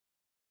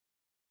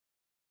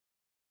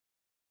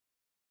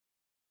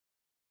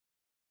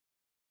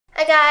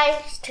Hi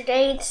guys,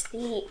 today it's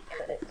the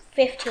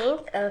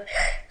 15th of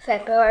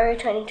February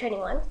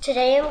 2021.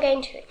 Today I'm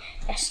going to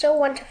Esther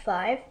 1 to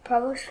 5,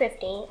 Proverbs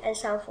 15, and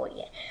Psalm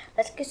 48.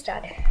 Let's get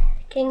started.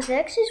 King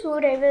Xerxes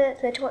ruled over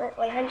the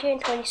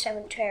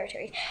 127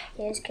 territories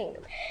in his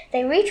kingdom.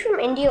 They reached from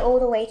India all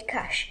the way to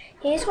Kush.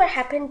 Here's what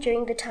happened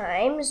during the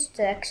time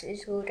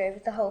Xerxes ruled over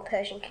the whole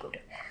Persian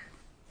kingdom.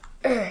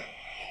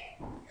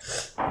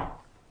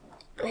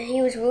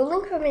 He was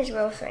ruling from his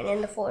royal throne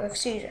in the fort of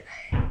Susa.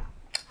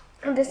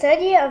 In the third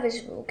year of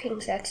his rule,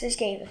 King Xerxes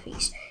gave a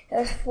feast. It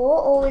was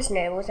for all his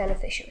nobles and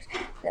officials.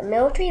 The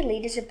military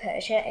leaders of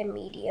Persia and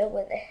Media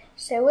were there.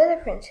 So were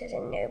the princes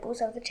and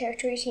nobles of the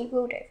territories he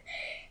ruled over.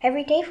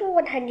 Every day for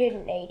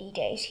 180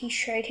 days, he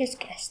showed his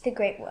guests the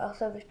great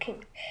wealth of his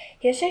kingdom.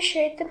 He also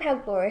showed them how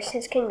glorious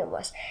his kingdom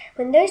was.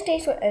 When those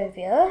days were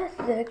over,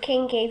 the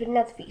king gave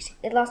another feast.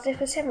 It lasted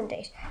for 7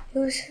 days. It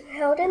was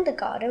held in the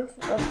garden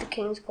of the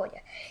king's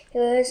courtyard. It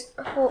was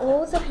for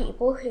all the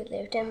people who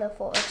lived in the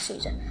fort of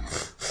Susa.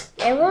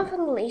 Everyone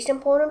from the least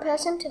important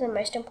person to the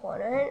most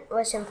important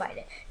was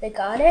invited. The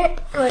garden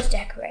was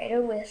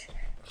decorated with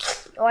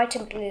white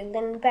and blue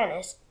linen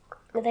banners.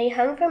 They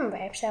hung from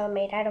ropes that were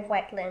made out of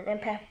white linen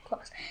and purple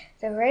cloth.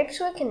 The ropes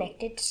were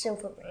connected to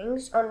silver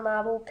rings on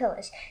marble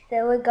pillars.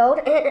 There were gold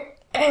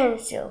and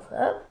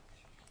silver.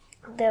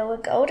 There were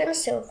gold and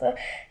silver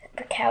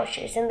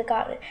couches in the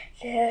garden.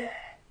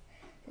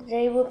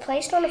 They were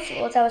placed on a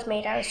floor that was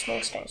made out of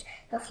small stones.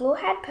 The floor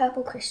had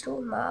purple crystal,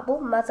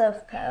 marble, mother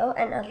of pearl,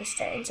 and other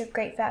stones of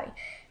great value.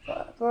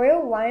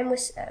 Royal wine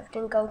was served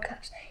in gold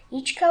cups.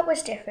 Each cup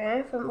was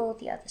different from all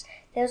the others.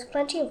 There was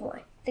plenty of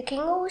wine. The king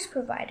always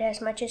provided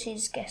as much as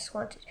his guests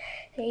wanted.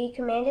 He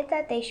commanded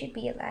that they should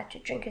be allowed to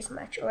drink as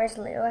much or as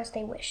little as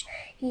they wished.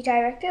 He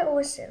directed all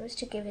his servants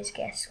to give his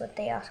guests what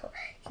they asked for.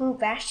 Queen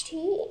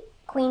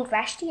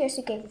Vashti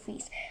also gave a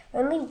feast.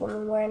 Only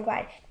women were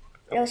invited.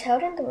 It was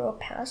held in the royal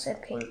palace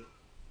of King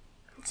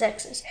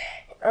Xerxes.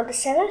 On the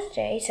 7th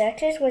day,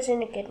 Xerxes was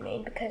in a good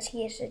mood because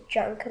he had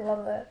drunk a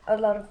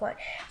lot of wine.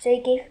 So he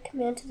gave a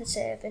command to the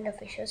servant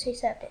officials who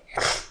served it.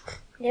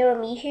 There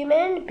were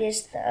Mehuman,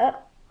 Biztha,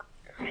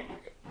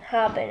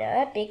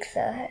 Harbiner,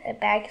 Bigtha,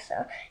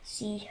 Bagtha,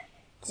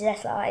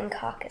 Zethar, and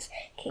Carcass.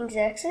 King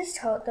Xerxes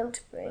told them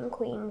to bring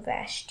Queen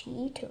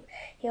Vashti too.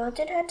 He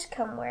wanted her to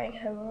come wearing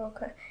her royal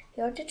crown.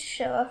 He wanted to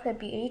show off her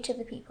beauty to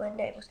the people and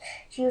nobles.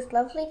 She was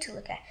lovely to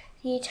look at.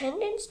 The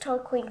attendants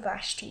told Queen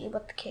Vashti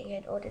what the king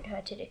had ordered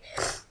her to do,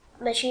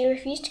 but she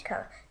refused to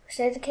come.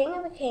 So the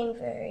king became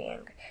very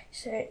angry.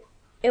 So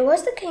it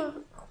was the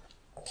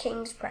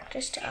king's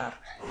practice to ask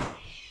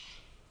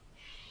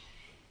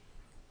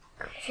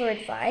for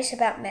advice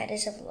about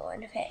matters of law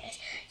and fairness.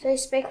 So he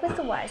spoke with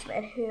the wise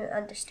men who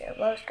understood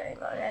what was going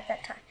on at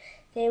that time.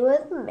 They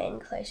were the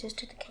men closest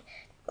to the king.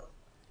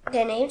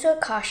 Their names were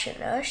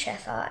Karshana,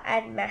 Shethar,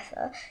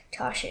 Admatha,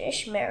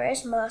 Tarshish,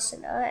 Meres,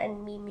 Marsana,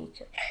 and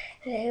Memucan.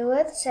 They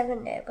were the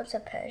 7 nobles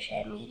of Persia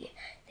and Media.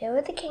 They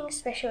were the king's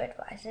special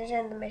advisors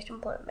and the most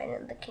important men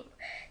in the kingdom.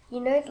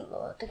 You know the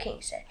law, the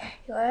king said.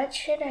 What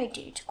should I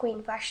do to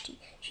Queen Vashti?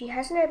 She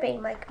hasn't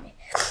obeyed my command.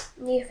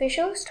 The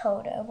officials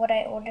told her what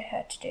I ordered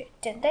her to do,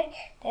 didn't they?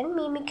 Then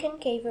Memucan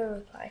gave a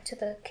reply to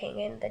the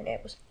king and the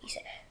nobles. He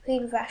said,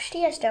 Queen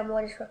Vashti has done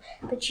what is wrong,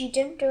 but she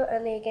didn't do it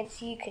only against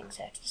you, King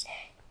Xerxes.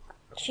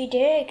 She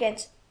did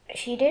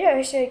it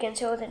also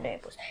against all the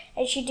nobles,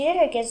 and she did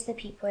it against the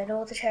people in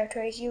all the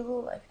territories you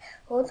rule over.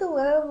 All the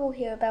world will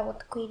hear about what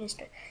the queen has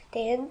done.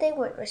 They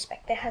won't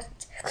respect their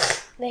husbands.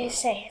 They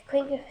say,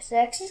 King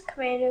Xerxes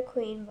commanded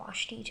Queen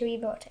Vashti to be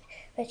brought in,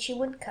 but she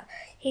wouldn't come.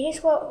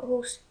 Here's what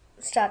will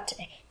start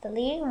today. The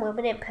leading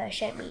women in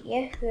Persia and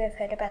Media who have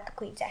heard about the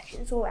queen's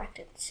actions will act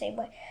in the same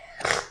way.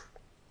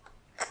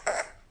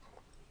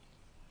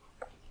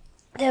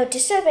 They'll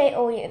disobey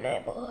all your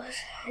nobles,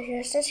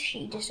 just as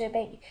she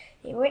disobeyed you.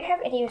 They won't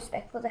have any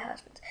respect for their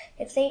husbands.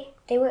 If they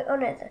won't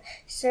honor them.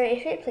 So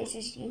if it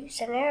pleases you,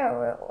 send out a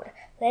royal order.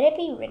 Let it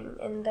be written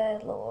in the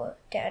law,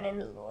 down in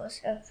the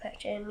laws of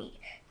Persia and Media.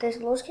 Those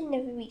laws can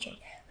never be changed.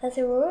 Let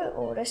the royal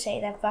order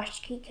say that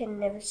Vashti can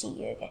never see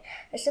you again.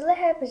 So let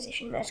her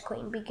position as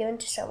queen be given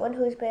to someone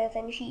who is better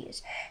than she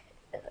is.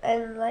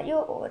 And let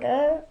your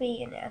order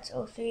be announced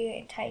all through your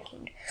entire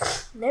kingdom.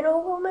 And then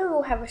all women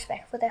will have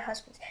respect for their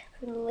husbands,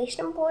 from the least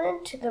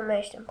important to the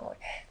most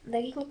important.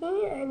 The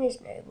king and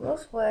his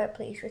nobles were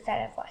pleased with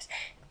that advice.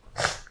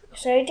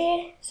 So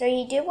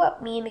he did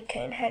what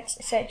Memucan had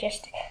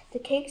suggested. The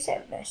king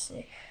sent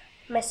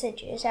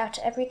messages out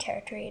to every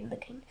territory in the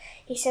kingdom.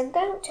 He sent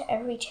them to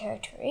every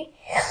territory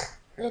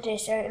in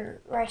his own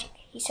writing.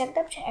 He sent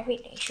them to every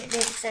nation in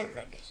his own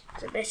language.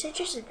 The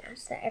messages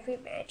announced that every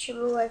man should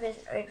rule over his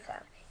own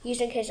family,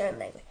 using his own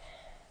language.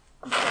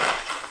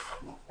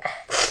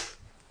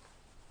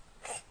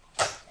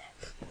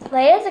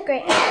 Later, the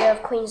great anger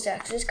of Queen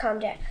Xerxes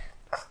calmed down.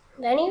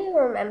 Then he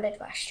remembered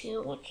Vashti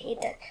and what he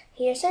had done.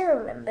 He also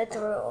remembered the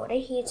royal order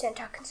he had sent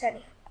out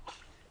concerning her.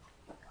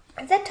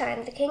 At that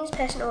time, the king's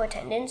personal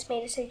attendants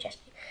made a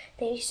suggestion.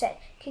 They said,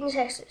 King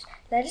Xerxes,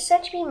 let a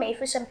search be made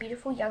for some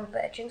beautiful young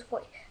virgins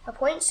for you.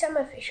 Appoint some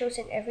officials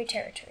in every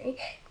territory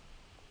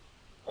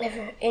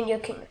in your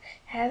kingdom.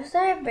 Have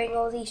them bring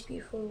all these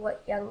beautiful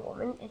young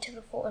women into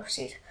the fort of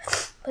Susa.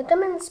 Put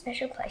them in a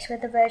special place where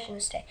the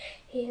virgins stay.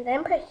 He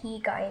then put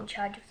Hegai in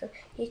charge of them.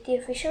 He's the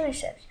official who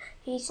serves.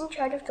 He's in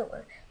charge of the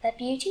women. Let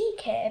beauty and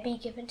care be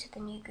given to the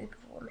new group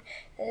of women.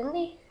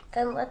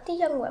 Then let the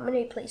young woman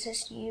who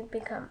pleases you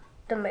become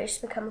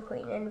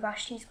queen in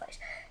Vashti's place.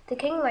 The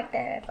king liked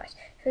their advice,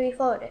 so he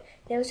followed it.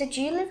 There was a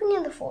Jew living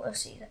in the fort of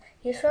Susa.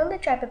 He was from the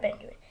tribe of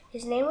Benjamin.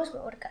 His name was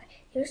Mordecai.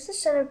 He was the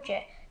son of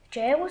Jair.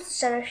 Jair was the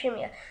son of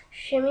Shimeah.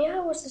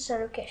 Shimeah was the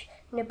son of Kish.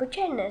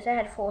 Nebuchadnezzar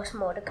had forced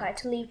Mordecai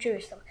to leave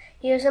Jerusalem.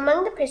 He was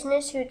among the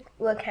prisoners who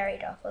were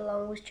carried off,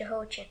 along with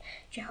Jehoiachin.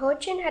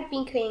 Jehoiachin had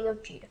been king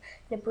of Judah.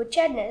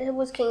 Nebuchadnezzar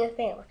was king of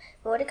Babylon.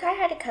 Mordecai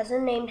had a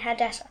cousin named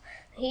Hadassah.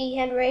 He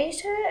had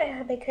raised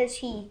her because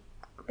she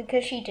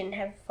didn't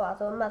have a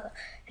father or mother.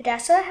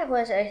 Hadassah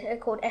was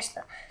called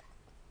Esther.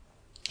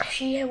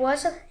 She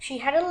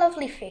had a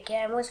lovely figure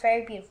and was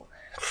very beautiful.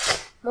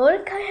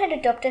 Mordecai had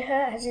adopted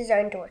her as his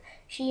own daughter.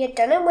 She had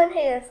done it when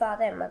her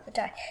father and mother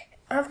died.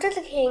 After the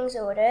king's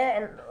order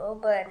and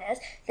orders,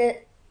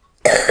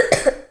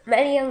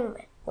 many young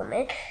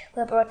women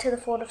were brought to the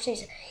fort of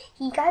Susa.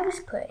 Hegai was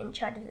put in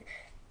charge of it.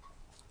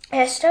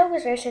 Esther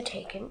was also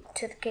taken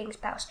to the king's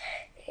palace.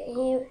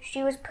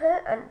 She was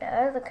put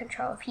under the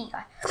control of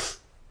Hegai.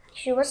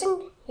 He was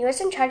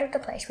in charge of the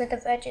place where the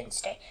virgins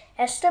stayed.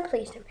 Esther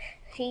pleased him.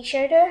 He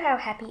showed her how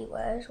happy he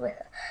was with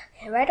her.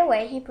 And right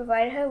away, he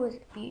provided her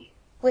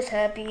with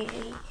her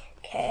beauty,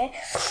 care,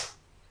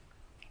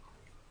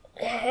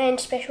 and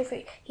special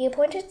food. He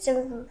appointed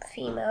some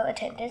female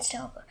attendants to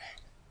help her.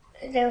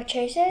 They were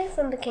chosen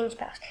from the king's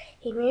palace.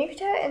 He moved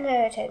her and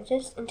her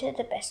attendants into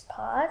the best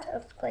part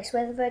of the place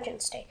where the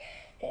virgins stayed.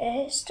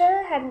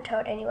 Esther hadn't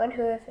told anyone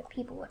who her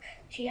people were.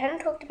 She hadn't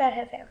talked about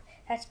her family.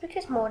 That's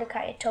because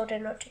Mordecai had told her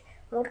not to.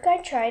 Mordecai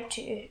tried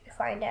to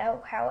find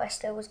out how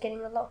Esther was getting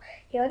along.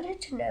 He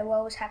wanted to know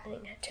what was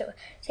happening to her.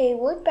 So he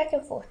walked back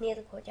and forth near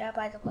the courtyard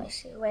by the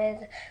place where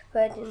the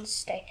virgins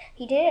stayed.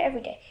 He did it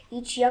every day.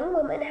 Each young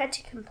woman had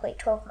to complete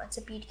 12 months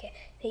of beauty care.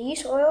 They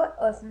used oil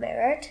of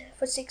myrrh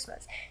for 6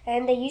 months,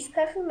 and they used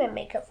perfume and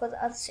makeup for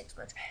the other 6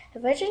 months. The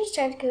virgins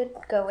could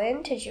go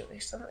into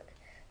Jerusalem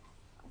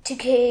to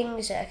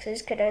King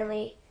Xerxes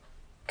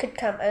could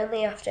come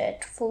only after a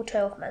full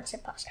 12 months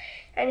had passed.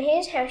 And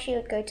here's how she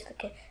would go to the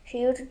king.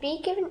 She would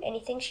be given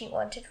anything she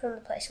wanted from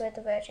the place where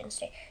the virgins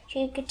stayed.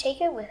 She could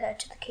take it with her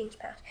to the king's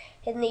palace.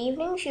 In the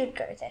evening she would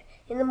go there.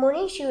 In the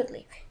morning she would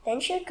leave. Then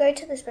she would go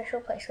to the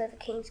special place where the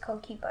king's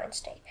concubines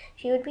stayed.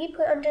 She would be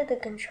put under the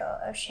control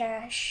of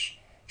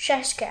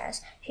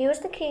Shashgaz. She was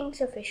the king's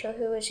official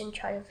who was in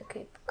charge of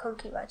the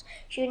concubines.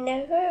 She would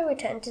never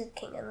return to the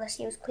king unless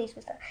he was pleased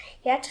with her.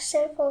 He had to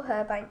send for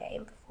her by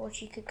name before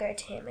she could go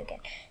to him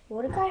again.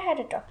 Mordecai had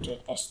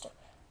adopted Esther.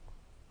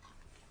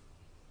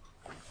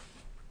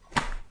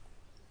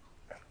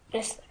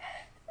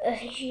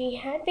 She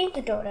had been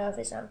the daughter of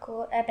his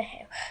uncle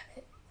Abihail.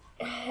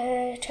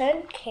 Her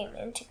turn came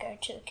in to go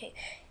to the king.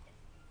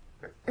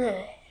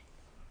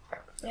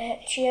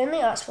 She only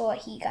asked for what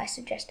Hegai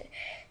suggested.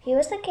 He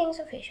was the king's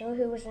official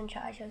who was in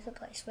charge of the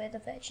place where the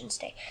virgins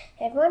stayed.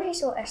 Everyone who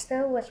saw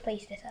Esther was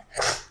pleased with her.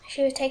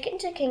 She was taken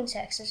to King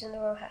Xerxes in the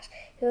royal house.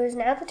 It was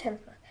now the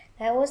 10th month.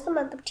 That was the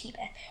month of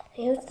Tebeth.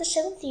 It was the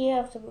 7th year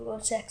of the rule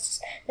of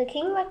Xerxes. The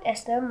king liked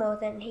Esther more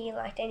than he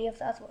liked any of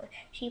the other women.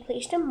 She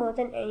pleased him more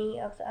than any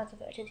of the other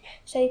virgins.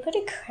 So he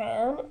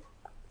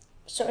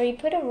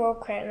put a royal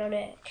crown on her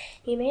head.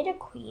 He made her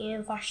queen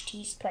in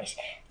Vashti's place.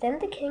 Then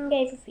the king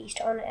gave a feast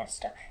to honor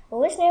Esther.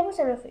 All his nobles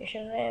and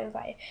officials were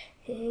invited.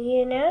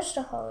 He announced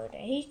a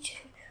holiday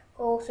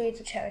all through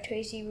the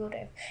territories he ruled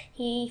over.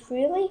 He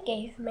freely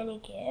gave many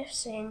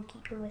gifts in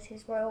keeping with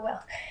his royal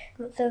wealth.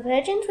 The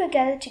virgins were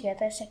gathered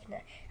together a second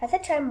night. At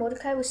that time,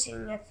 Mordecai was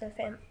sitting at the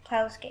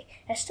palace gate.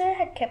 Esther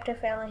had kept her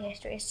family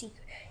history a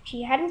secret.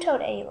 She hadn't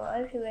told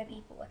anyone who her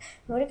people were.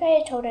 Mordecai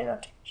had told her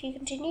not to. She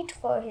continued to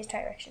follow his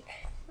direction.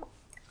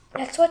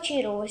 That's what she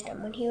had always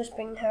done when he was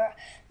bringing her up.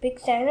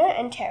 Bigthana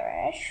and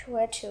Teresh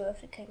were two of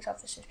the king's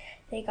officers.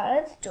 They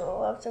guarded the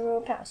door of the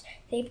royal palace.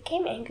 They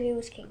became angry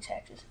with King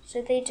Xerxes,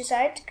 so they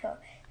decided to kill him.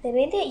 They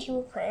made their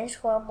evil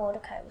plans while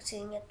Mordecai was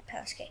sitting at the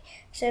palace gate.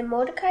 So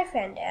Mordecai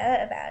found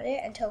out about it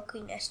and told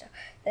Queen Esther.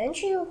 Then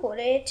she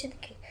reported it to the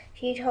king.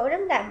 She told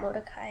him that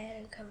Mordecai had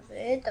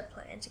uncovered the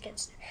plans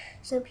against him.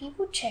 So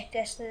people checked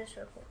Esther's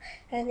report,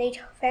 and they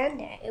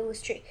found out it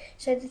was true.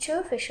 So the two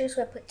officials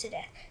were put to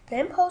death.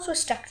 Then poles were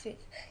stuck through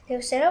them. They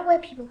were set up where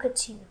people could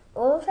see them.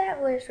 All of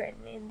that was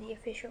written in the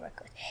official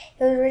record.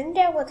 It was written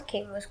down while the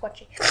king was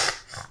watching.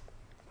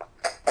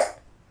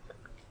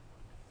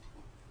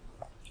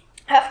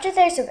 After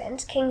those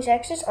events, King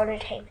Xerxes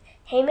honored Haman.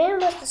 Haman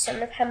was the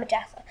son of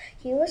Hammedatha.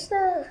 He was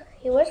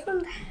from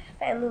the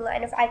family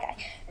line of Igai.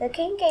 The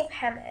king gave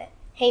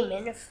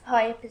Haman a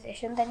higher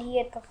position than he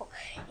had before.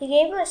 He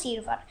gave him a seat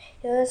of honor.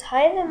 It was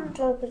higher than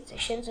the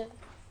positions of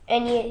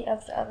any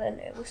of the other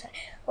nobles.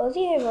 All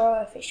the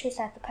royal officials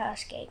at the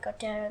palace gate got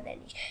down on their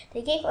knees.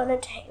 They gave honor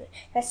to Haman.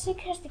 That's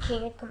because the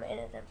king had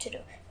commanded them to do.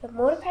 But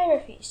Mordecai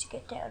refused to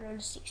get down on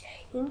his knees.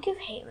 He didn't give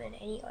Haman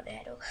any honor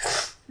at all.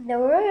 The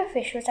royal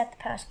officials at the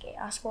palace gate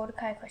asked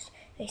Mordecai a question.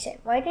 They said,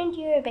 "Why didn't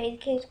you obey the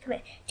king's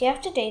command?" Day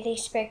after day they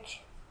spoke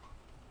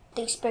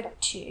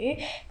to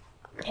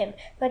him,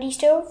 but he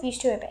still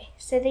refused to obey.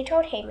 So they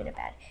told Haman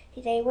about it.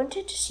 They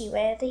wanted to see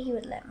whether he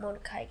would let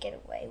Mordecai get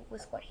away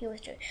with what he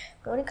was doing.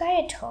 Mordecai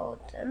had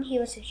told them he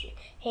was a Jew.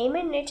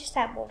 Haman noticed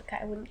that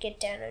Mordecai wouldn't get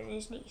down on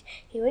his knees.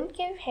 He wouldn't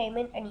give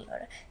Haman any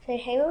honor. So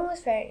Haman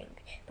was very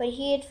angry. But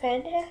he had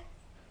found out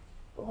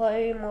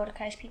who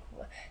Mordecai's people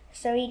were.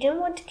 So he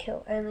didn't want to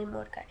kill only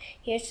Mordecai.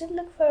 He also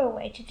looked for a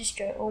way to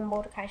destroy all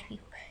Mordecai's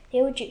people.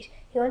 They were Jews.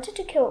 He wanted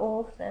to kill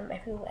all of them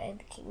everywhere in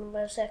the kingdom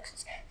of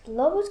Xerxes. The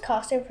law was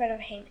cast in front of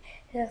Haman.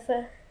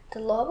 The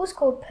law was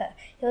called Pur.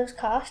 It was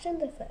cast in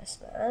the first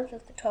month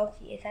of the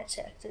 12th year that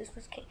Xerxes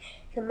was king.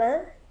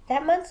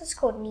 That month was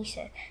called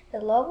Nisan. The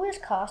law was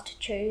cast to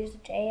choose a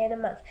day and a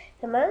month.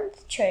 The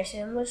month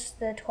chosen was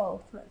the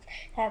 12th month.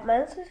 That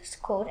month was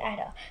called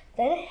Adar.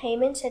 Then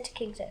Haman said to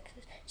King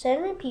Xerxes,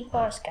 "Certain people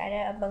are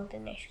scattered among the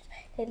nations.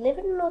 They live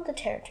in all the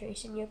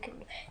territories in your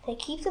kingdom. They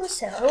keep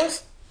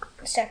themselves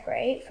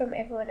separate from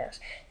everyone else.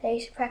 Their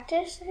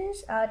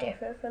practices are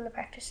different from the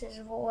practices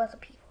of all other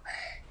people.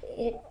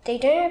 They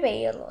don't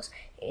obey your laws.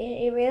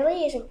 It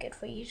really isn't good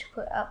for you to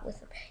put up with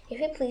them.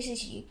 If it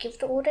pleases you, give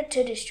the order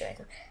to destroy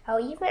them. I'll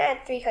even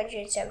add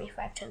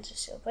 375 tons of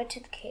silver to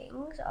the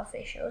king's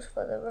officials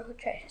for the royal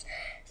treasures."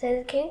 So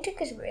the king took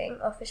his ring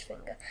off his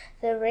finger.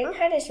 The ring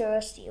had a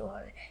royal seal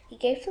on it. He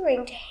gave the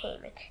ring to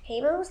Haman.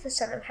 Haman was the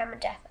son of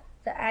Hammedatha,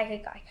 the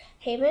Agagite.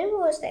 Haman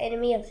was the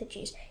enemy of the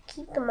Jews.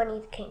 "Keep the money,"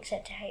 the king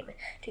said to Haman.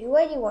 "Do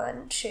what you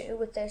want to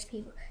with those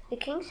people." The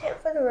king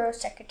sent for the royal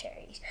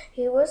secretaries.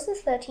 It was the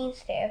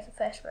 13th day of the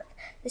first month.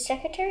 The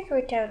secretaries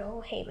wrote down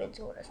all Haman's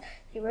orders.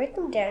 They wrote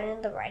them down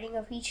in the writing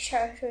of each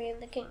territory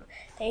in the kingdom.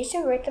 They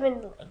also wrote them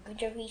in the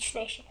language of each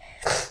nation.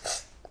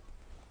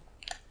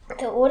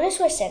 The orders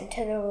were sent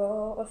to the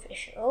royal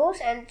officials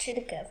and to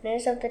the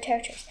governors of the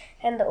territories,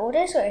 and the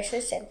orders were also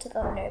sent to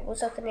the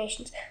nobles of the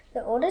nations.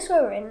 The orders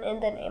were written in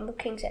the name of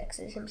King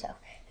Xerxes himself,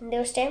 and they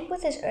were stamped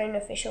with his own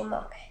official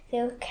mark.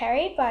 They were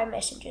carried by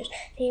messengers.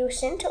 They were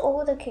sent to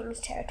all the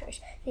king's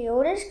territories. The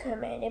orders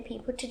commanded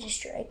people to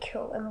destroy,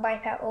 kill, and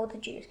wipe out all the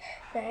Jews.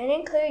 That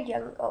included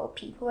young, old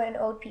people, and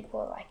old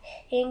people alike.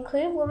 It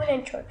included women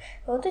and children.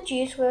 All the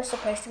Jews were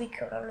supposed to be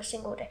killed on a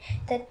single day.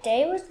 That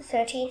day was the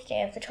 13th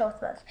day of the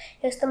 12th month.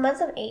 It was the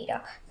month of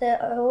Adar.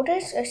 The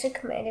orders also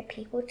commanded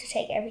people to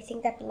take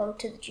everything that belonged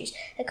to the Jews.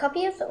 A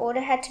copy of the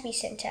order had to be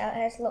sent out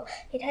as law.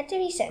 It had to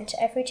be sent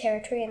to every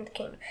territory in the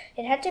kingdom.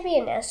 It had to be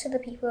announced to the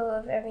people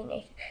of every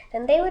nation.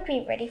 Then they would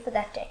be ready for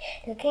that day.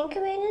 The king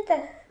commanded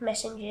the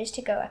messengers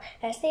to go out,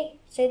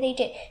 so they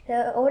did.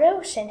 The order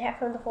was sent out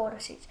from the border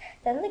seats.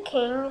 Then the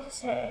king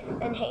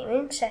and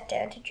Haman sat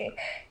down to drink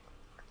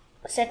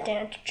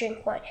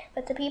wine.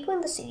 But the people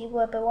in the city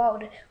were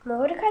bewildered.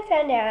 Mordecai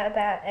found out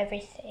about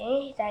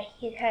everything that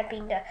had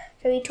been done,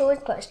 so he tore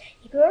his clothes.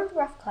 He put on the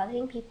rough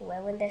clothing people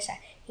wear when they're sad.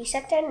 He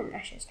sat down in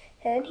ashes.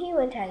 Then he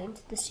went out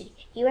into the city.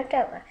 He wept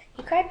out loud.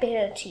 He cried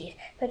bitter tears,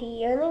 but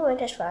he only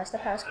went as far as the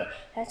palace gate.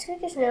 That's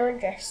because no one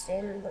dressed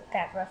in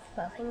that rough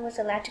clothing was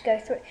allowed to go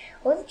through it.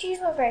 All the Jews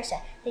were very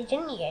sad. They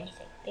didn't eat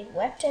anything. They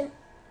wept and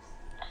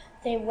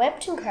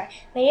cried.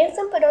 Many of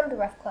them put on the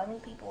rough clothing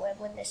people wear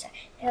when they're sad.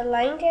 They were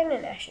lying down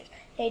in ashes.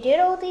 They did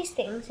all these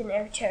things in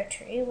every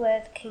territory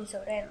where the king's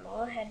order and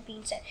law had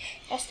been set.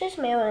 Esther's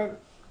male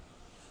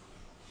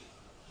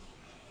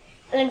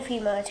and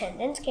female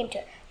attendants came to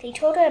her. They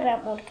told her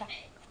about Mordecai,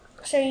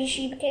 so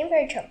she became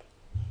very troubled.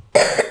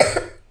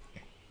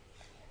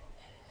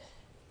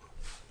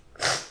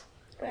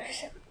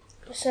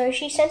 So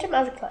she sent him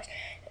other clothes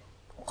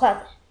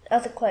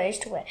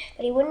to wear,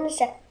 but he wouldn't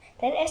accept them.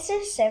 Then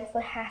Esther sent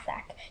for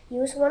Hathach. He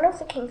was one of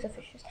the king's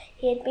officials.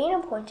 He had been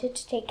appointed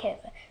to take care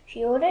of her.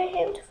 She ordered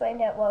him to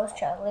find out what was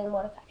troubling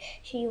Mordecai.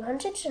 She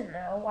wanted to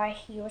know why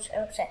he was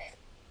so upset.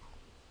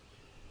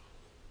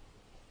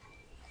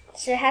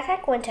 So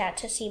Hathach went out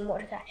to see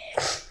Mordecai.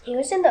 He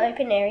was in the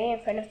open area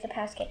in front of the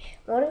palace gate.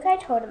 Mordecai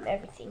told him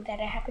everything that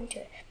had happened to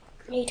her.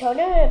 He told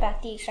him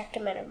about the exact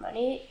amount of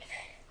money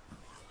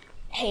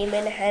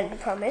Haman had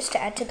promised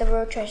to add to the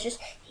royal treasures.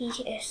 He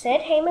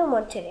said Haman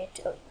wanted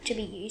it to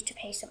be used to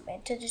pay some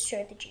men to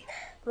destroy the Jews.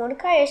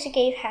 Mordecai also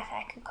gave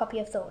Hathach a copy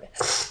of the order.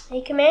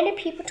 He commanded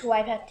people to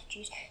wipe out the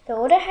Jews. The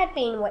order had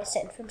been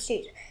sent from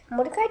Susa.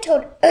 Mordecai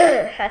told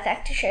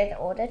Hathach to show the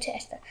order to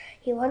Esther.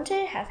 He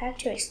wanted Hathach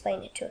to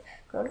explain it to her.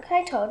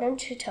 Mordecai told him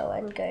to tell her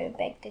and go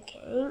beg the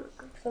king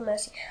for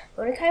mercy.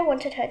 Mordecai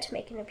wanted her to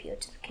make an appeal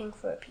to the king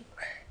for a people.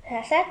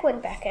 Hathach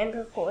went back and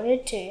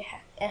reported to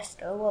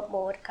Esther what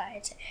Mordecai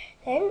had said.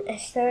 Then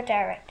Esther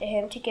directed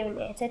him to give an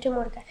answer to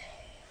Mordecai.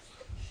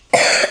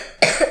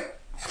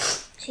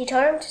 She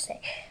told him to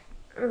say,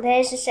 "There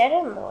is a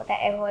certain law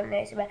that everyone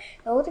knows about.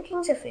 All the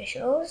king's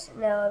officials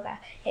know about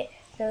it.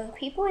 The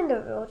people in the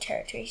royal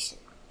territories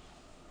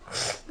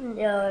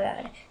No,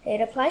 Lord.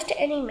 It applies to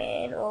any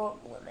man or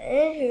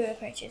woman who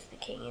approaches the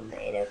king in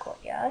the inner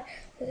courtyard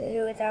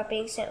without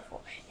being sent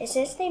for. It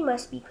says they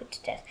must be put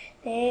to death.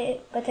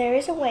 But there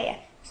is a way out.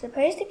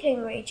 Suppose the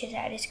king reaches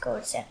out his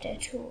gold scepter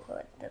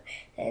toward them,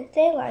 then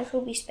their lives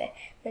will be spared.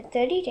 But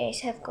 30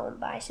 days have gone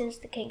by since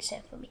the king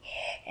sent for me.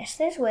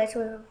 Esther's words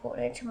were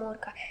reported to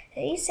Mordecai.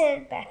 Then he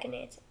sent back an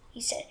answer.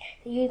 He said,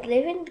 "You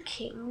live in the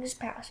king's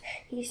palace."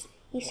 He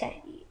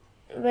said,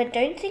 "But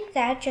don't think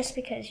that just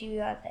because you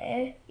are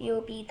there,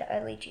 you'll be the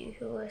only Jew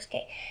who will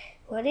escape.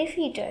 What if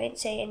you don't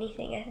say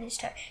anything at this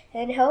time?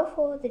 Then help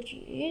for the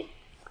Jews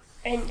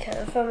and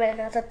come from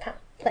another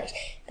place.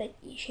 But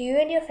you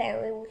and your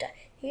family will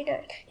die. You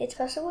know, it's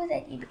possible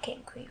that you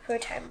became queen for a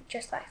time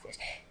just like this."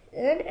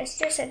 Then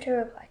Esther sent a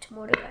reply to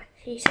Mordecai.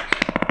 She said,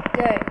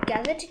 "Go,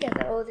 gather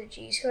together all the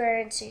Jews who are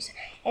in Susa,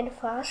 and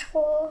fast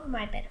for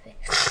my benefit.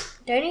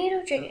 Don't eat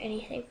or drink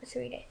anything for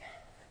 3 days.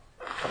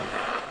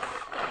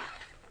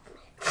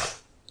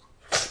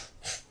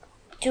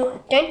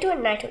 Don't do it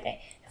night or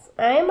day.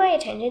 I and my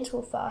attendants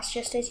will fast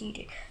just as you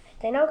do.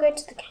 Then I'll go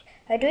to the king.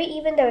 I'll do it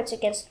even though it's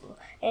against the law,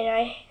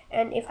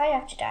 and if I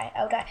have to die,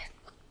 I'll die."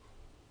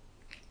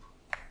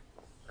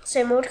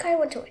 So Mordecai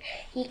went away.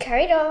 He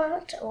carried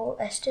out all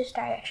Esther's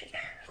directions.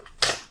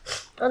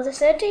 On the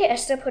third day,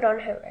 Esther put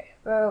on her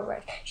royal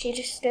robe. She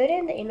just stood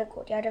in the inner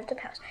courtyard of the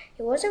palace.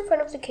 It was in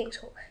front of the king's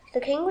hall.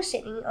 The king was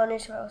sitting on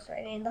his royal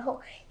throne in the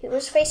hall. It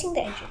was facing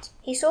the entrance.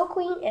 He saw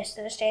Queen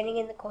Esther standing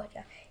in the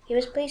courtyard. He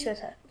was pleased with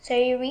her, so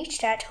he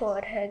reached out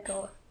toward her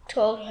the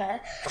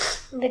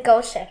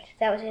gold scepter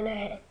that was in her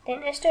hand.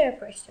 Then Esther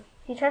approached him.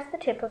 He touched the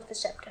tip of the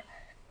scepter.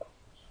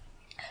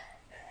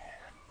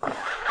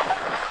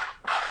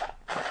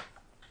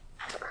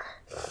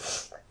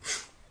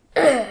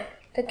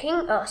 The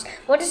king asked,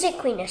 "What is it,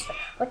 Queen Esther?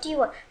 What do you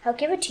want? I'll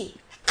give it to you.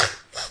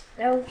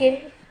 I will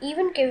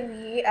even give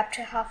you up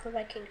to half of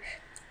my kingdom."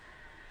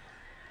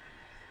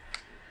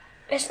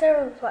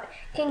 Esther replied,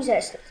 "King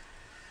Xerxes,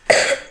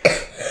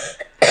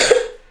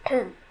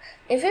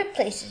 if it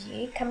pleases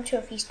you, come to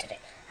a feast today.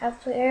 I've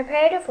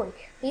prepared it for you.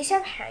 Please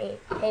have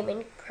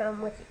Haman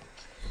come with you."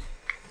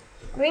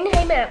 "Bring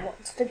Haman at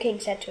once," the king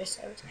said to his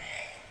servants.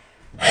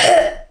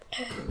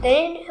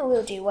 "Then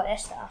we'll do what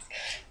Esther asked."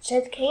 So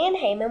the king and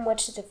Haman went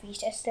to the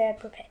feast Esther had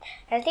prepared.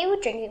 As they were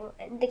drinking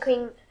wine,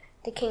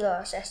 the king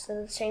asked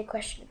Esther the same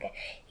question again.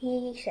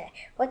 He said,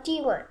 "What do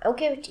you want? I'll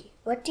give it to you.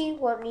 What do you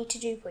want me to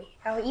do for you?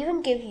 I'll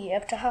even give you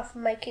up to half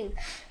of my kingdom."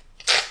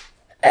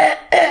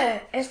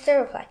 Esther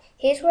replied,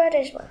 Here's what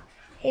I want.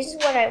 Here's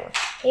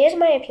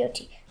my appeal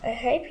to you. I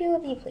hope you will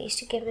be pleased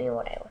to give me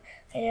what I want,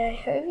 and I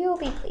hope you will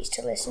be pleased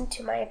to listen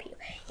to my appeal.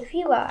 If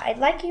you are, I'd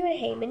like you and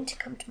Haman to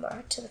come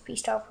tomorrow to the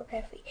feast I'll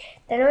prepare for you.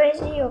 Then I'll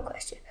answer your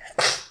question."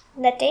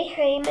 That day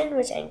Haman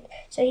was angry,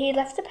 so he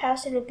left the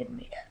palace in a good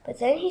mood. But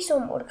then he saw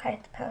Mordecai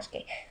at the palace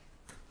gate.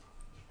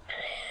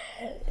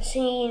 So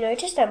he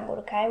noticed that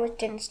Mordecai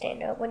didn't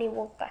stand up when he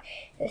walked by.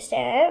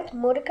 Instead,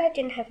 Mordecai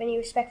didn't have any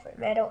respect for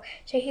him at all,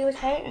 so he was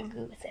very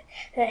angry with it.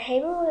 And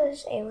Haman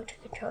was able to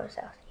control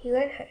himself. He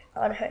went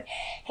on home.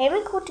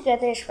 Haman called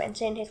together his friends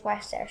and his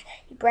wife Sarah.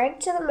 He bragged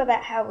to them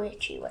about how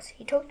rich he was.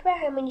 He talked about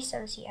how many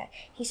sons he had.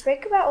 He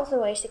spoke about all the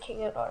ways the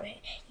king had honored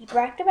him. He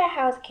bragged about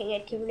how the king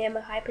had given him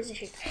a high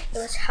position. It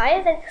was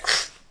higher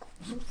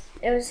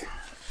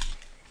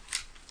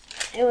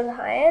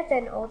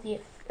than all the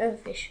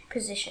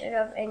position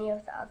of any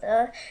of the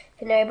other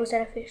nobles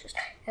and officials.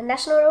 And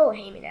that's not all,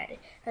 Haman added.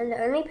 And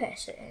the only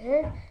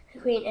person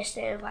Queen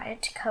Esther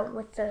invited to come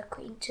with the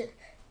queen to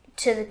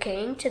the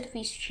king to the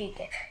feast she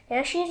gave.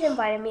 Now she has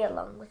invited me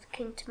along with the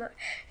king tomorrow.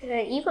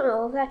 Even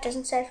all of that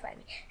doesn't satisfy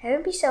me. I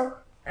won't be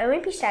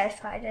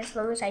satisfied as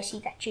long as I see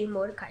that Jew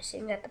Mordecai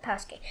sitting at the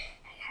palace gate.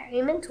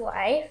 Haman's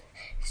wife,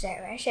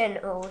 Zeresh, and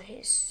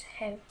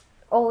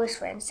all his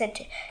friends said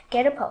to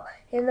get a pole.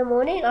 In the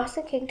morning, ask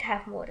the king to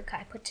have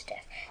Mordecai put to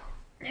death.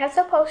 Have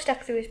the pole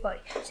stuck through his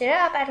body. Set it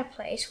up at a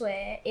place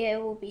where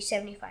it will be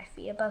 75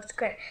 feet above the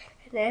ground,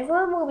 and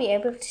everyone will be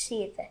able to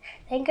see it there.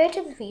 Then go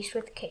to the feast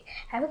with the king.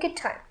 Have a good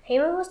time.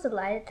 Haman was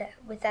delighted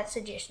with that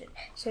suggestion,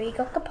 so he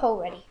got the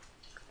pole ready.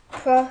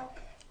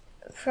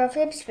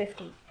 Proverbs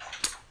 15.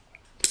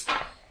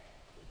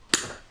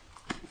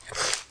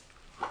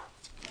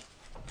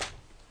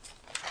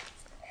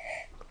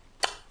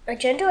 A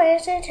gentle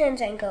answer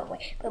turns anger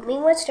away, but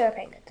mean words stir up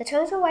anger. The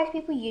tongues of wise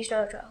people use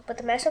no trouble, but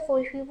the mouths of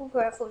foolish people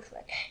pour out foolish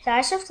words. The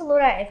eyes of the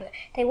Lord are everywhere.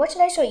 They watch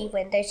those who are evil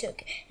and those who are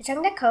good. A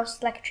tongue that calms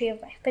is like a tree of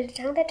life, but a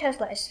tongue that tells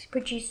lies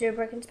produces a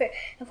broken spirit.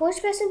 A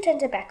foolish person turns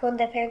their back on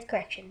their parents'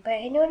 correction, but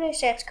anyone who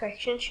accepts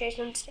correction shows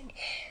understanding.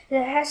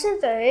 The house of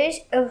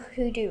those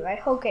who do right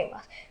hold great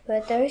wealth,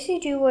 but those who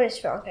do what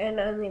is wrong and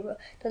only will.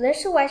 The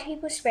lips of wise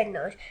people spread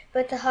knowledge,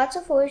 but the hearts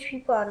of foolish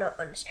people are not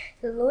honest.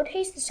 The Lord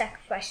hates the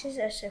sacrifices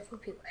of sinful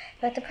people,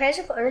 but the prayers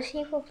of honest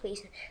people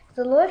please him.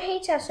 The Lord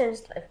hates our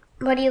sins,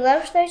 but he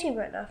loves those who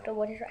run after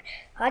what is right.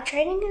 Hard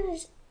training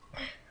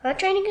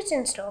is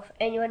in store for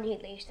anyone who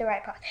leaves the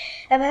right path.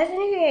 A person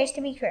who hates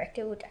to be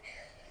corrected will die.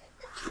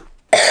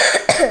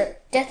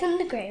 Death and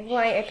the grave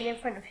lie open in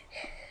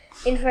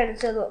front of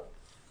the Lord.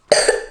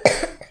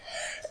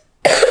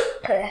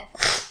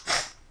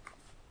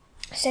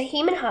 So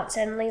human hearts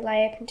suddenly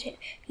lie open too.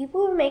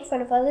 People who make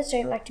fun of others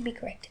don't like to be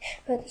corrected,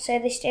 so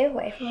they stay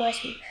away from wise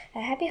people.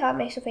 A happy heart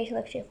makes a face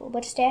look cheerful,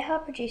 but a stale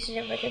heart produces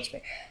a wicked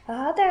spirit. A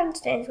heart that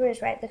understands what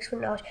is right looks for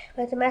knowledge,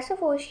 but the mass of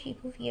foolish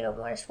people feed on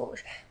what is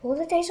foolish. All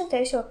the days of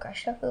those who are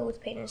crushed are filled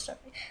with pain and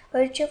suffering,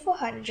 but a cheerful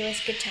heart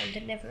enjoys good times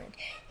that never end.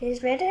 It is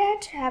better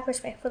to have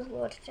respect for the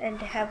Lord and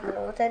to have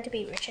more than to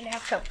be rich and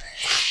have trouble.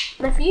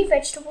 The few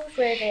vegetables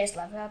where there is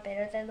love are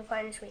better than the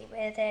finest wheat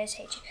where there is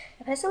hatred.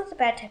 A person with a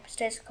bad temper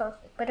stirs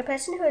conflict, but a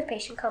person who is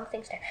patient calms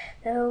things down.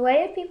 The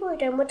way of people who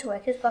don't want to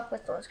work is blocked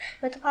with thorns,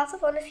 but the path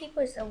of honest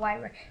people is the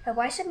wide road. A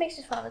wise son makes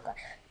his father glad,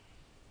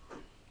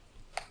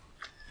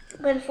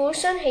 but a foolish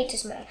son hates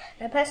his mother.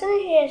 A person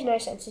who has no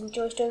sense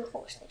enjoys doing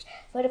foolish things,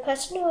 but a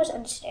person who has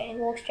understanding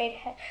walks straight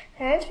ahead.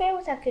 Parents fail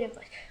without good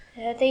advice.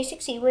 They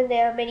succeed when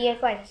there are many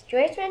advisors.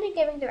 Joy is found in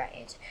giving the right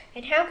answer,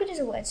 and how good is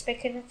a word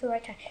spoken at the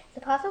right time.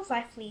 The path of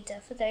life leads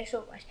up for those who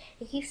are wise.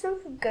 It keeps them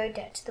from going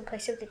down to the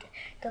place of the dead.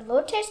 The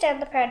Lord tears down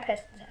the proud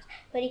person's house,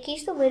 but he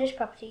keeps the widow's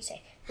property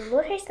safe. The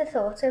Lord hates the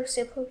thoughts of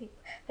simple people,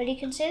 but he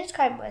considers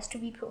kind words to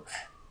be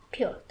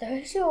pure.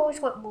 Those who always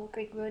want more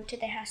bring ruin to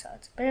their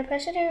households, but a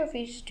person who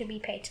refuses to be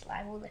paid to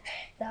lie will live.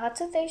 The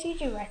hearts of those who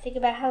do right think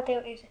about how they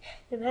will answer.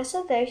 The mouths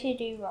of those who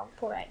do wrong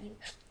pour at you.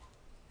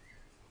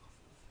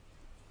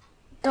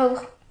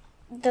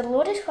 The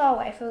Lord is far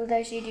away from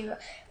those who do wrong,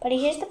 but he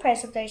hears the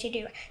prayers of those who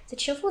do right. The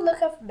cheerful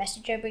look of a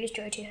messenger brings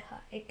joy to your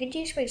heart, and good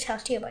news brings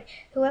health to your body.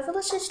 Whoever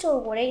listens to a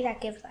warning that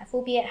gives life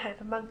will be at home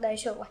among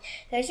those who are wise.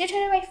 Those who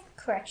turn away from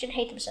correction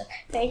hate themselves,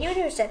 but anyone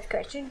who accepts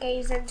correction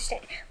gains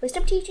understanding.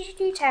 Wisdom teaches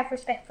you to have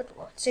respect for the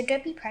Lord, so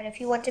don't be proud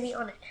if you want to be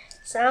honored.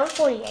 Psalm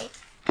 48.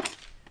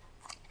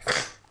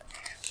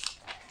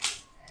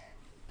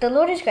 The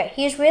Lord is great.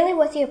 He is really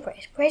worthy of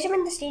praise. Praise him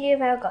in the city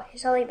of our God,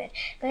 his holy man.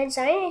 Mount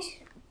Zion is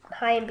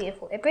high and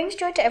beautiful. It brings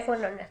joy to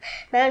everyone on earth.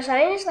 Mount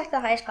Zion is like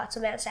the highest parts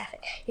of Mount Sapphire.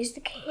 It is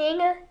the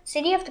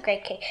city of the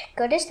great king.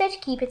 God is there to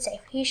keep it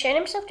safe. He has shown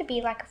himself to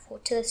be like a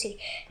fort to the city.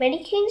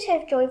 Many kings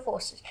have joined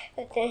forces,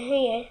 but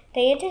they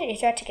entered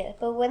Israel together.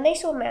 But when they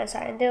saw Mount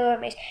Zion, they were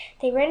amazed.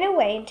 They ran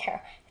away in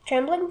terror.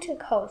 Trembling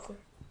took hold of them.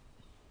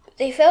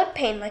 They felt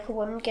pain like a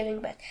woman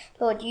giving birth.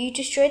 Lord, you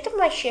destroyed them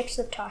like ships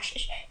of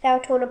Tarshish that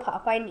were torn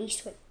apart by an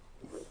east wind.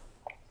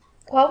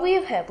 What we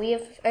have heard, we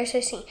have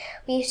also seen.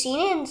 We have seen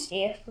it in the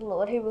city of the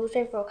Lord who rules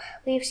over all.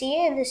 We have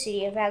seen it in the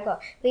city of our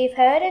God. We have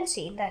heard and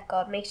seen that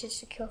God makes it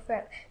secure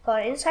forever.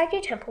 God, inside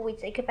your temple we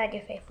think about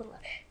your faithful love.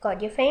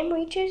 God, your fame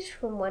reaches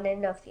from one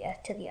end of the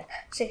earth to the other.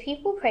 So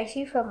people praise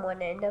you from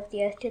one end of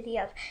the earth to the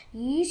other.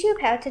 You use your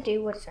power to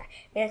do what is right.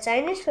 Mount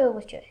Zion is filled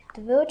with joy.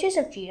 The villages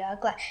of Judah are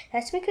glad.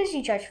 That's because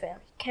you judge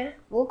fairly.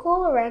 Walk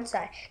all around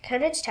Zion.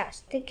 Count its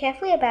towers. Think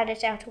carefully about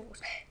its outer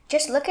walls.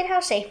 Just look at how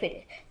safe it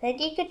is. Then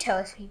you can tell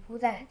us people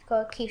that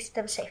God keeps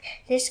them safe.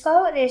 This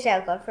God is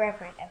our God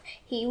forever and ever.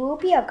 He will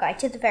be our guide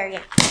to the very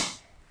end.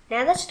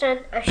 Now that's done,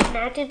 I shall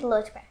now do the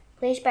Lord's Prayer.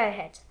 Please bow your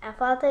heads. Our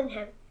Father in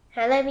heaven,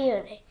 hallowed be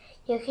your name.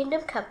 Your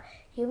kingdom come.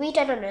 Your will be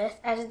done on earth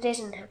as it is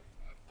in heaven.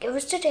 Give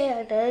us today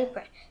our daily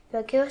bread.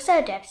 Forgive us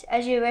our debts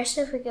as you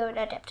also forgive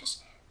our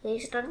debtors.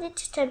 Lead us not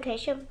into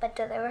temptation, but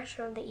deliver us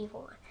from the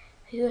evil one.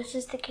 For yours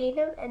is the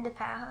kingdom and the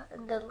power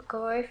and the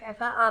glory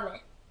forever. Amen.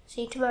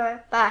 See you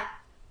tomorrow. Bye.